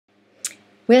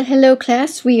Well, hello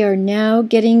class. We are now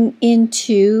getting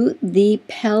into the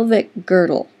pelvic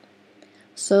girdle.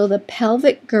 So the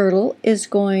pelvic girdle is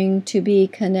going to be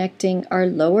connecting our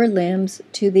lower limbs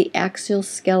to the axial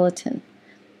skeleton.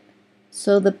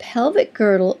 So the pelvic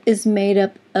girdle is made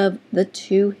up of the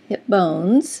two hip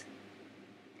bones.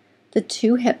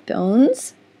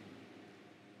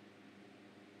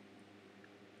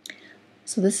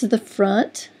 So this is the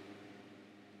front.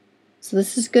 So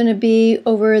this is going to be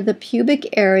over the pubic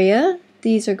area.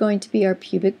 These are going to be our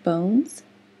pubic bones.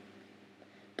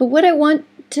 But what I want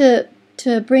to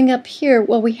bring up here,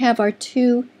 well, we have our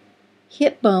two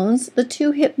hip bones. The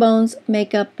two hip bones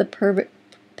make up the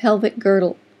pelvic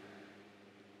girdle.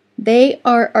 They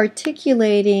are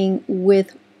articulating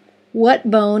with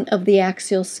what bone of the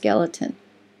axial skeleton?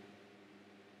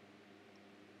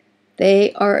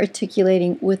 They are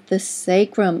articulating with the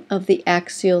sacrum of the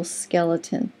axial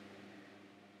skeleton.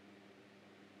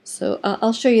 So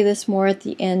I'll show you this more at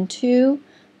the end too,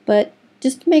 but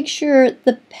just make sure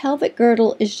the pelvic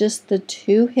girdle is just the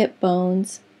two hip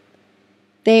bones.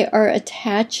 They are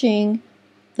attaching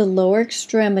the lower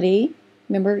extremity.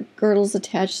 Remember, girdles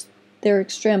attach their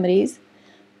extremities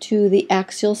to the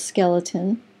axial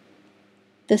skeleton.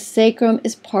 The sacrum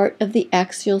is part of the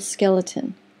axial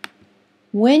skeleton.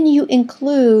 When you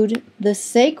include the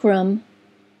sacrum,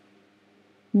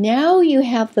 now you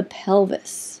have the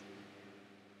pelvis.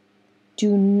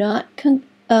 Do not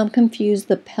confuse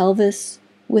the pelvis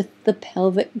with the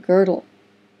pelvic girdle.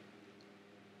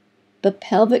 The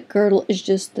pelvic girdle is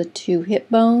just the two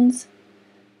hip bones.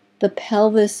 The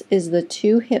pelvis is the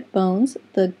two hip bones,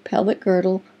 the pelvic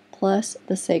girdle plus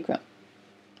the sacrum.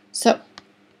 So,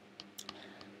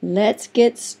 let's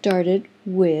get started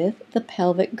with the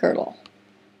pelvic girdle.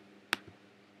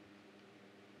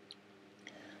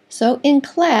 So in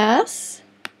class,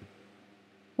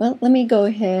 well, let me go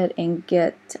ahead and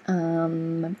get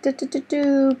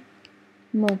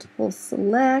multiple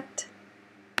select.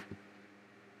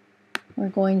 We're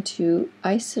going to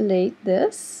isolate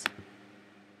this.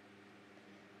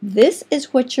 This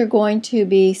is what you're going to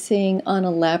be seeing on a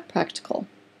lab practical.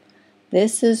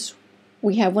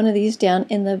 We have one of these down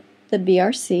in the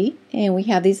BRC, and we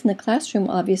have these in the classroom,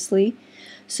 obviously.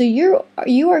 So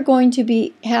you are going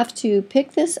to have to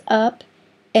pick this up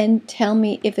and tell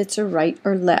me if it's a right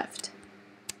or left.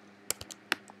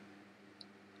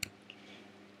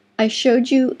 I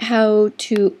showed you how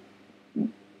to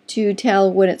tell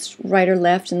when it's right or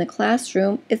left in the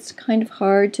classroom. It's kind of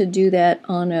hard to do that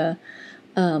on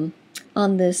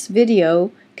this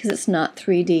video because it's not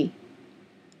 3D.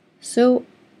 So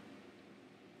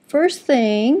first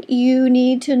thing you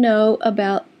need to know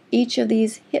about each of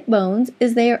these hip bones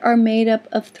is they are made up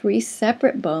of three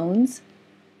separate bones.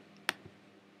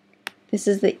 This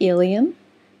is the ilium.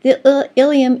 The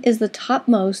ilium is the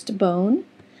topmost bone,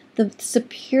 the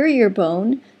superior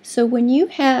bone. So when you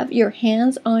have your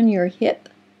hands on your hip,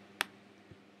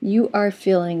 you are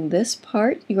feeling this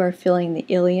part. You are feeling the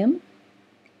ilium.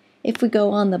 If we go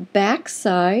on the back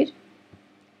side,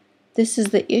 this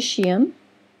is the ischium.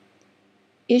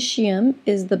 Ischium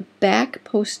is the back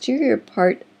posterior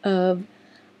part of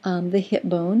the hip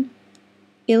bone.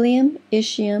 Ilium,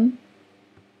 ischium,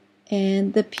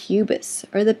 and the pubis,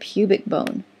 or the pubic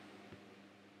bone.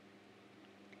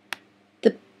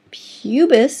 The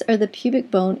pubis, or the pubic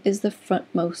bone, is the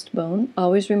frontmost bone.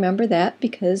 Always remember that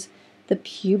because the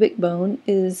pubic bone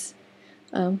is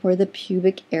where the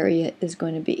pubic area is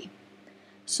going to be.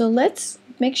 So let's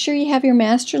make sure you have your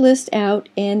master list out,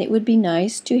 and it would be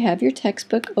nice to have your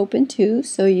textbook open too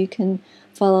so you can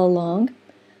follow along.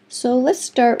 So let's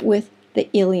start with the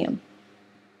ilium.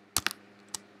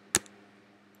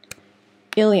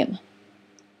 Ilium,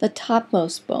 the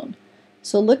topmost bone.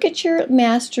 So look at your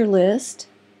master list.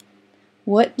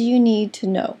 What do you need to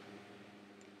know?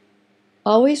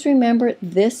 Always remember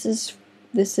this is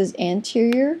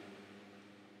anterior.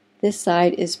 This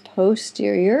side is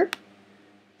posterior.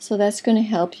 So that's going to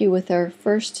help you with our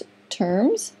first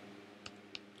terms.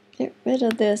 Get rid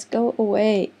of this, go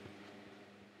away.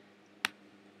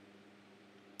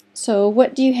 So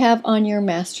what do you have on your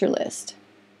master list?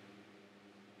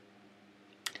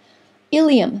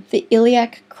 Ilium, the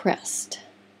iliac crest.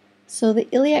 So the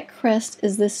iliac crest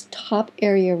is this top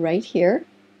area right here.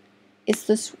 It's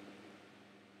this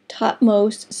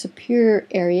topmost superior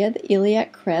area, the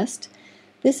iliac crest.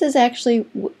 This is actually,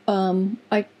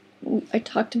 I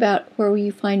talked about where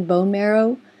you find bone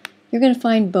marrow. You're going to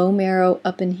find bone marrow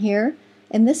up in here,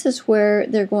 and this is where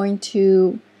they're going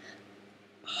to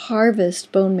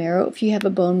harvest bone marrow. If you have a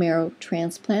bone marrow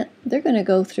transplant, they're going to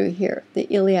go through here, the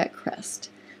iliac crest.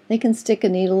 They can stick a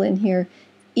needle in here.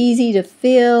 easy to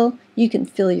fill. You can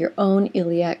fill your own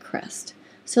iliac crest.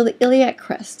 So the iliac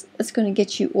crest, that's going to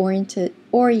get you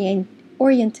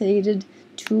orientated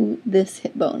to this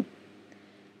hip bone.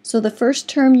 So the first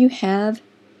term you have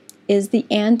is the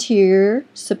anterior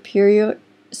superior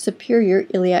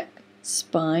iliac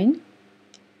spine.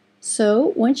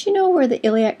 So once you know where the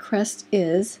iliac crest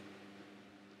is,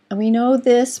 and we know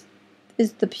this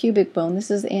is the pubic bone, this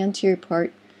is the anterior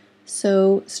part,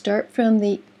 so start from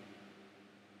the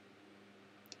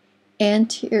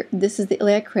anterior, this is the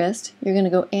iliac crest, you're going to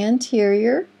go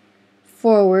anterior,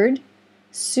 forward,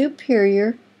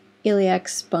 superior iliac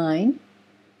spine,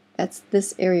 that's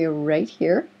this area right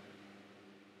here.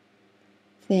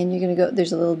 Then you're going to go,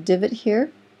 there's a little divot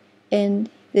here, and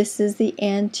this is the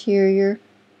anterior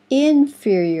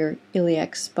inferior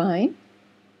iliac spine.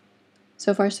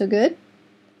 So far so good.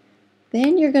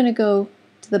 Then you're going to go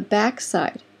to the back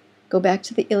side. Go back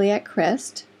to the iliac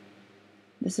crest.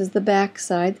 This is the back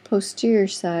side, the posterior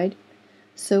side.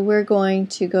 So we're going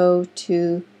to go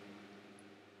to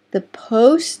the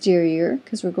posterior,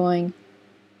 because we're going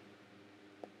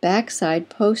back side,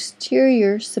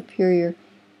 posterior superior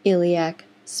iliac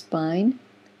spine.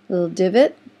 Little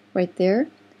divot right there.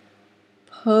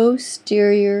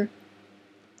 Posterior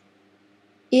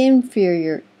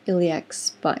inferior iliac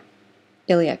spine.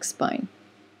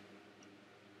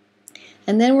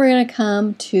 And then we're going to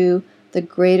come to the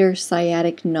greater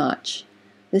sciatic notch.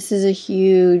 This is a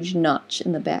huge notch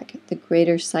in the back, the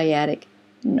greater sciatic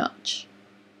notch.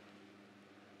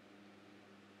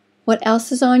 What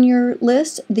else is on your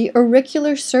list? The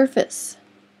auricular surface.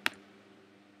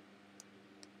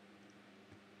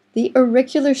 The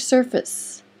auricular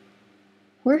surface.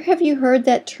 Where have you heard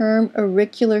that term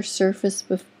auricular surface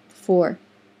before?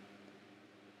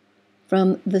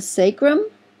 From the sacrum?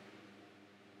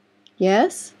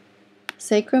 Yes?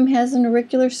 Sacrum has an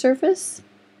auricular surface?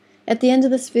 At the end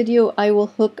of this video, I will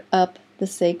hook up the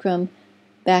sacrum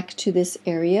back to this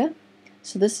area.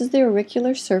 So this is the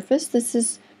auricular surface. This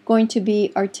is going to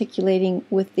be articulating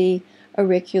with the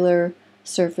auricular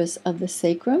surface of the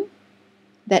sacrum.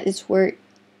 That is where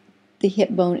the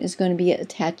hip bone is going to be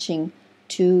attaching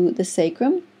to the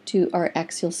sacrum, to our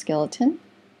axial skeleton.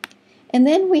 And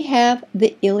then we have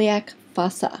the iliac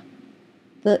fossa.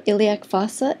 The iliac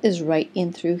fossa is right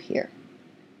in through here.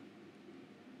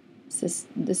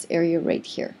 This area right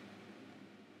here.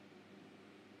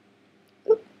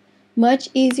 Oop. Much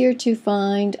easier to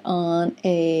find on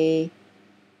a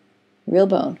real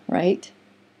bone, right?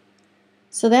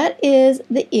 So that is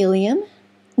the ilium.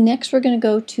 Next we're going to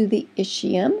go to the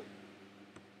ischium.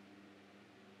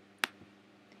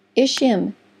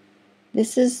 Ischium,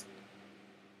 this is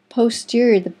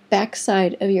posterior, the back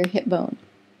side of your hip bone.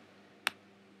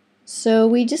 So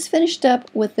we just finished up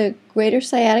with the greater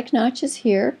sciatic notches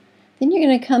here. Then you're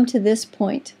going to come to this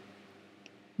point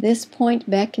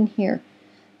back in here.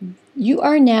 You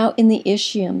are now in the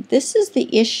ischium. This is the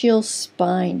ischial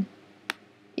spine.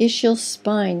 Ischial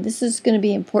spine. This is going to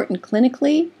be important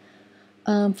clinically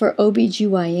for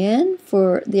OBGYN,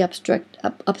 for the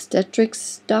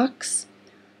obstetrics docs.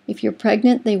 If you're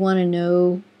pregnant, they want to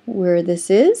know where this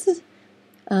is,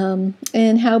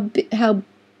 and how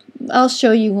I'll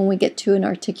show you when we get to an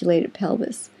articulated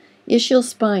pelvis. Ischial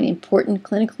spine, important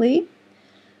clinically.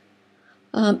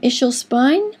 Ischial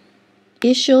spine,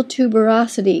 ischial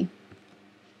tuberosity.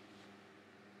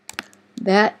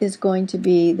 That is going to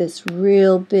be this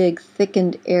real big,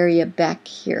 thickened area back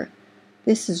here.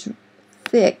 This is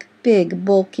thick, big,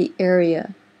 bulky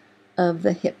area of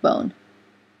the hip bone.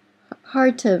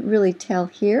 Hard to really tell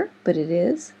here, but it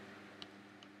is.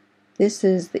 This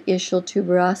is the ischial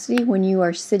tuberosity. When you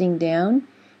are sitting down,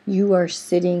 you are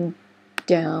sitting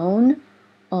down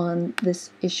on this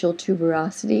ischial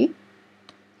tuberosity.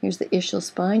 Here's the ischial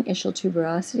spine, ischial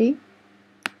tuberosity.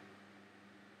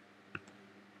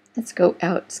 Let's go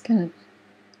out. It's kind of,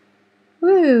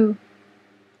 woo.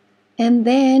 And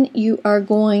then you are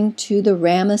going to the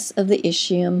ramus of the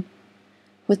ischium.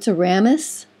 What's a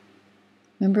ramus?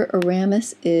 Remember, a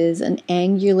ramus is an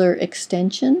angular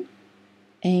extension.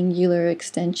 Angular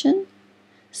extension.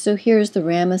 So here's the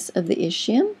ramus of the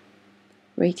ischium,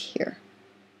 right here.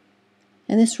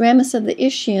 And this ramus of the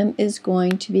ischium is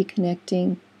going to be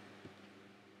connecting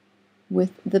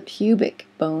with the pubic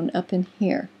bone up in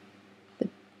here.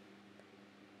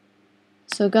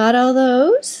 So got all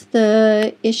those,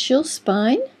 the ischial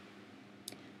spine,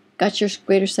 got your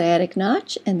greater sciatic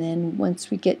notch, and then once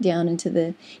we get down into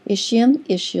the ischium,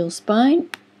 ischial spine,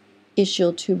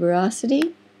 ischial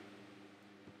tuberosity,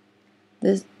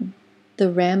 the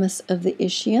ramus of the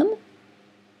ischium,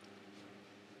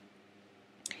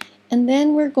 and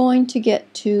then we're going to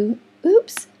get to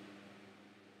oops,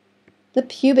 the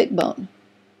pubic bone.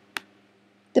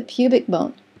 The pubic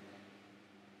bone.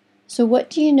 So what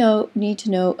do you need to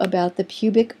know about the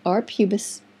pubic or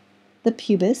pubis? The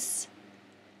pubis.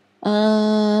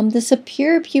 The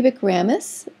superior pubic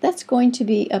ramus, that's going to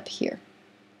be up here.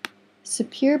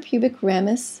 Superior pubic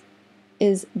ramus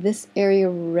is this area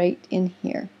right in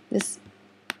here. This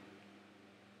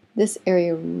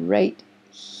area right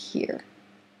here.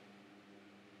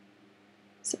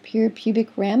 Superior pubic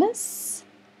ramus.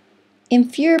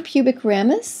 Inferior pubic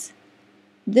ramus.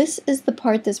 This is the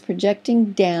part that's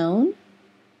projecting down.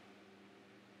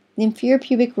 The inferior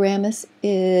pubic ramus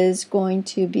is going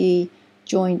to be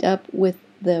joined up with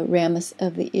the ramus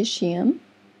of the ischium.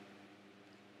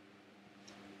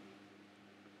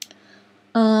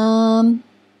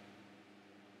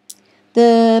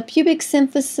 The pubic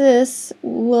symphysis,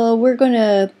 well,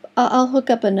 I'll hook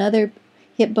up another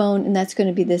hip bone, and that's going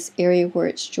to be this area where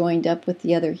it's joined up with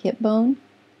the other hip bone.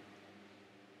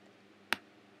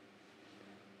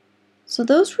 So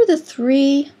those were the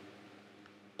three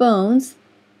bones: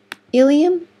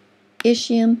 ilium,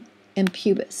 ischium, and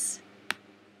pubis.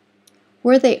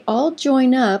 Where they all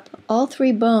join up, all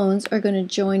three bones are going to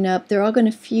join up. They're all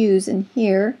going to fuse in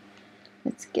here.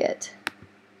 Let's get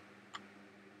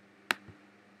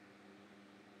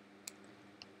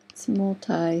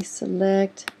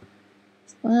multi-select.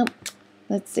 Well,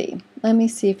 let's see. Let me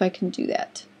see if I can do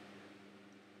that.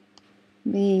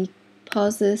 Let me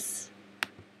pause this.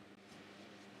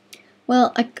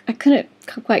 Well, I couldn't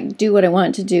quite do what I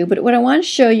wanted to do, but what I want to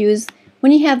show you is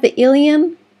when you have the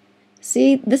ilium,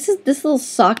 see, this is this little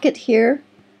socket here,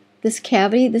 this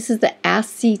cavity, this is the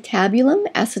acetabulum.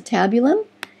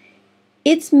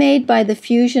 It's made by the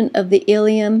fusion of the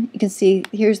ilium. You can see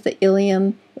here's the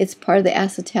ilium, it's part of the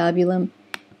acetabulum.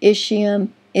 Ischium,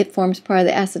 it forms part of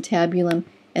the acetabulum,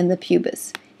 and the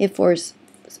pubis. It forms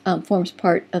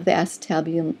part of the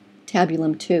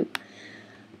acetabulum too.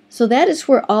 So that is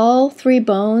where all three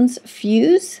bones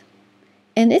fuse,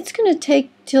 and it's going to take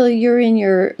till you're in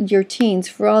your teens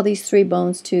for all these three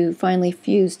bones to finally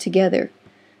fuse together.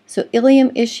 So ilium,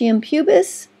 ischium,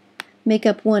 pubis make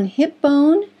up one hip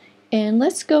bone, and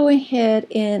let's go ahead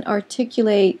and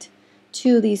articulate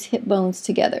two of these hip bones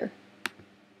together.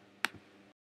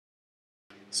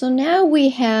 So now we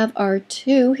have our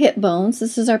two hip bones.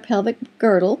 This is our pelvic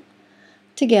girdle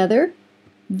together.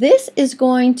 This is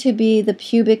going to be the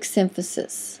pubic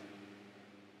symphysis.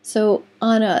 So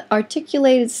on an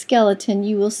articulated skeleton,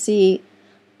 you will see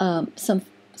some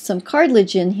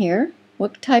cartilage in here.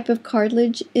 What type of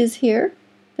cartilage is here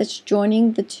that's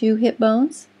joining the two hip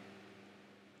bones?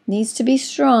 Needs to be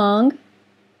strong.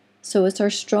 So it's our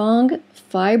strong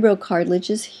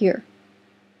fibrocartilages here.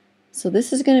 So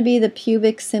this is going to be the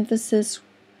pubic symphysis,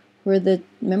 where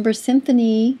remember,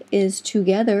 symphony is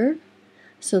together.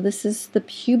 So this is the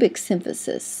pubic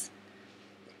symphysis.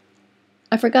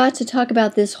 I forgot to talk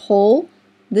about this hole,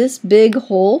 this big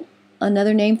hole.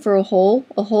 Another name for a hole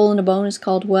in a bone is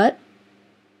called what?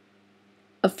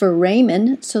 A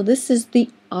foramen. So this is the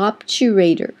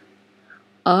obturator.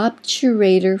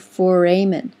 Obturator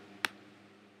foramen.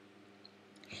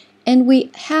 And we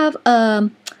have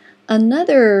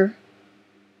another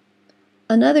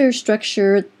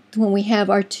structure when we have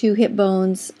our two hip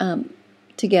bones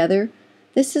together.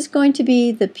 This is going to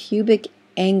be the pubic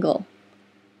angle.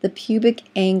 The pubic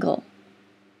angle.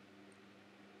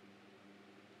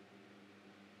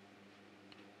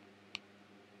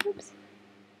 Oops.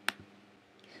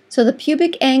 So the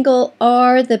pubic angle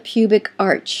or the pubic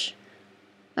arch.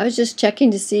 I was just checking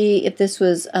to see if this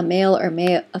was a male or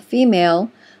a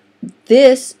female.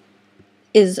 This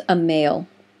is a male.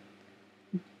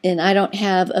 And I don't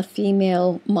have a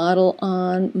female model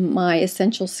on my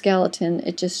essential skeleton.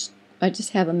 I just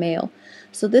have a male.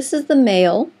 So this is the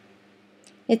male.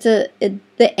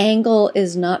 The angle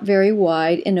is not very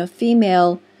wide. In a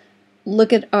female,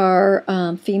 look at our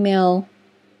females.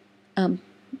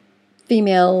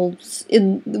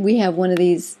 We have one of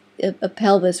these, a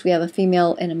pelvis. We have a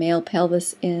female and a male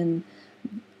pelvis in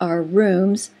our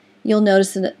rooms. You'll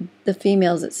notice that the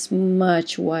females, it's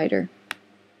much wider.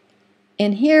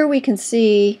 And here we can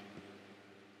see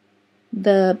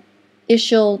the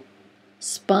ischial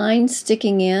spine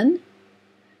sticking in.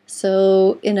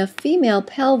 So in a female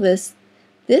pelvis,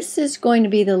 this is going to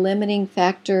be the limiting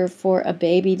factor for a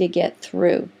baby to get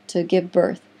through, to give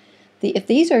birth. If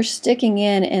these are sticking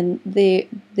in and the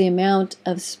amount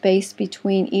of space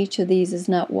between each of these is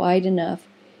not wide enough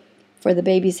for the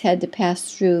baby's head to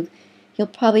pass through, you'll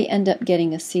probably end up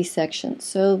getting a C-section.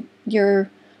 So your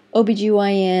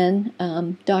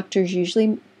OBGYN doctors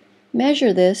usually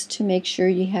measure this to make sure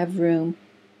you have room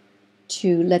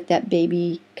to let that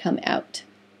baby come out.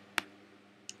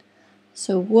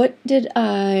 So what did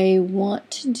I want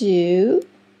to do?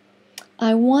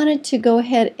 I wanted to go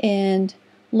ahead and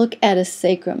look at a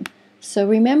sacrum. So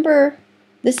remember,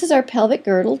 this is our pelvic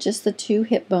girdle, just the two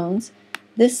hip bones.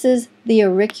 This is the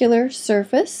auricular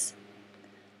surface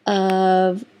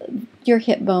of your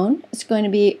hip bone. It's going to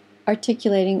be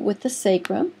articulating with the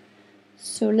sacrum.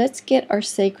 So let's get our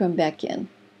sacrum back in.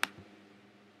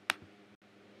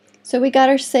 So we got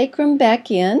our sacrum back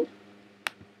in,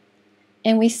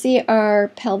 and we see our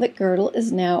pelvic girdle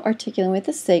is now articulating with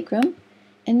the sacrum.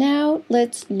 And now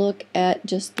let's look at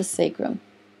just the sacrum.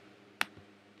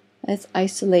 Let's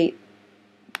isolate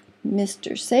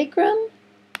Mr. Sacrum.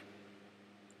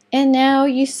 And now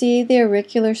you see the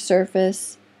auricular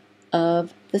surface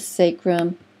of the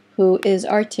sacrum, who is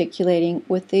articulating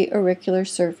with the auricular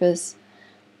surface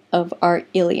of our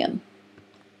ilium.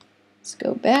 Let's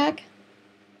go back.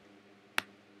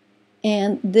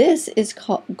 And this is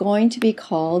going to be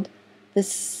called the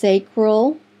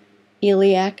sacral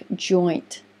iliac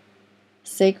joint.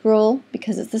 Sacral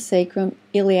because it's the sacrum,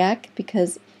 iliac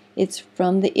because it's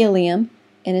from the ilium,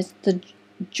 and it's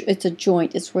a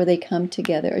joint. It's where they come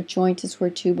together. A joint is where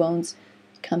two bones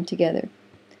come together.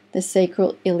 The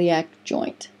sacral iliac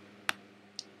joint.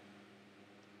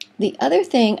 The other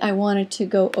thing I wanted to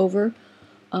go over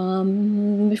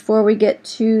before we get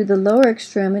to the lower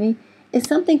extremity is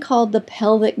something called the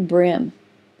pelvic brim.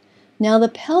 Now the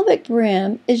pelvic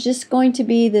brim is just going to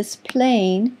be this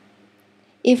plane.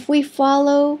 If we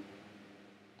follow,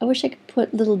 I wish I could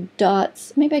put little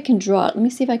dots. Maybe I can draw it. Let me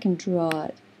see if I can draw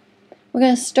it. We're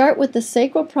going to start with the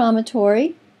sacral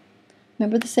promontory.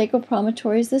 Remember, the sacral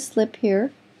promontory is this lip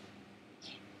here.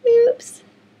 Oops.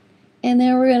 And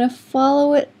then we're going to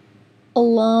follow it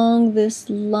along this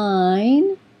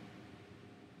line,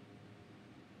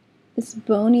 this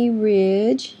bony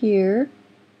ridge here,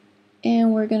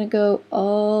 and we're going to go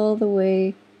all the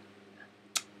way.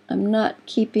 I'm not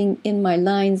keeping in my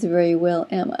lines very well,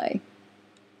 am I?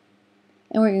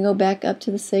 And we're going to go back up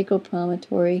to the sacral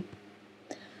promontory.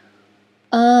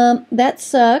 That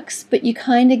sucks, but you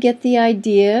kind of get the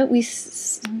idea.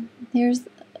 Here's,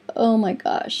 oh my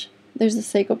gosh, there's the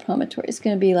sacral promontory. It's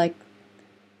going to be like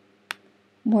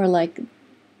more like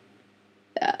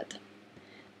that.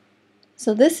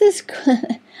 So this is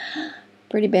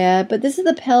pretty bad, but this is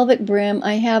the pelvic brim.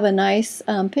 I have a nice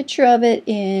picture of it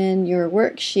in your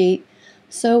worksheet.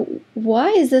 So why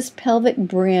is this pelvic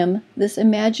brim, this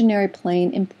imaginary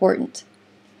plane, important?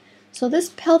 So this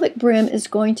pelvic brim is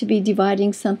going to be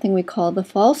dividing something we call the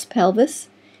false pelvis.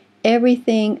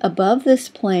 Everything above this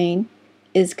plane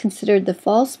is considered the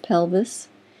false pelvis.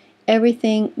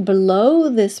 Everything below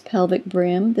this pelvic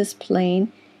brim, this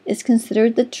plane, is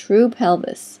considered the true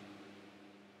pelvis.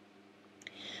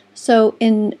 So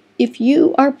if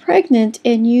you are pregnant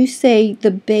and you say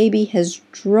the baby has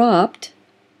dropped,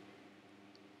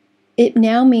 it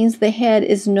now means the head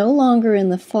is no longer in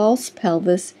the false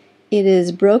pelvis. It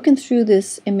is broken through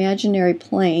this imaginary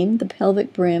plane, the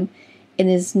pelvic brim, and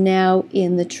is now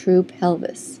in the true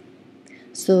pelvis.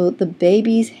 So the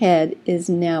baby's head is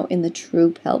now in the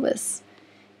true pelvis.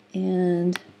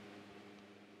 And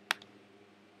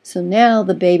so now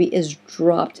the baby is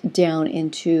dropped down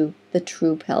into the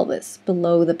true pelvis,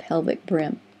 below the pelvic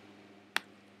brim.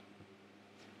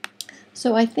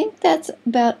 So I think that's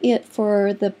about it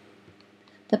for the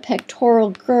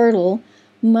pectoral girdle.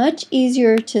 Much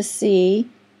easier to see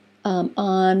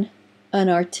on an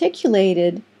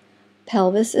articulated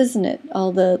pelvis, isn't it?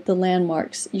 All the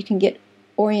landmarks. You can get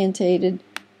orientated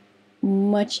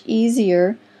much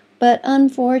easier, but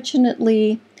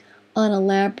unfortunately on a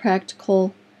lab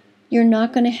practical you're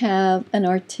not going to have an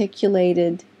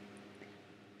articulated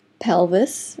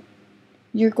pelvis.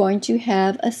 You're going to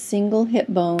have a single hip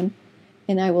bone,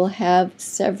 and I will have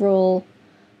several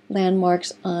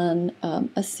landmarks on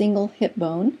a single hip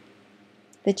bone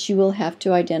that you will have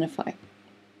to identify.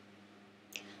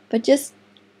 But just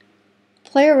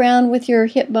play around with your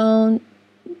hip bone,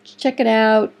 check it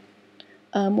out.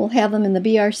 We'll have them in the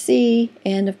BRC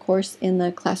and of course in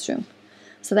the classroom.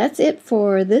 So that's it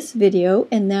for this video,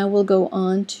 and now we'll go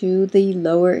on to the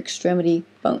lower extremity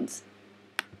bones.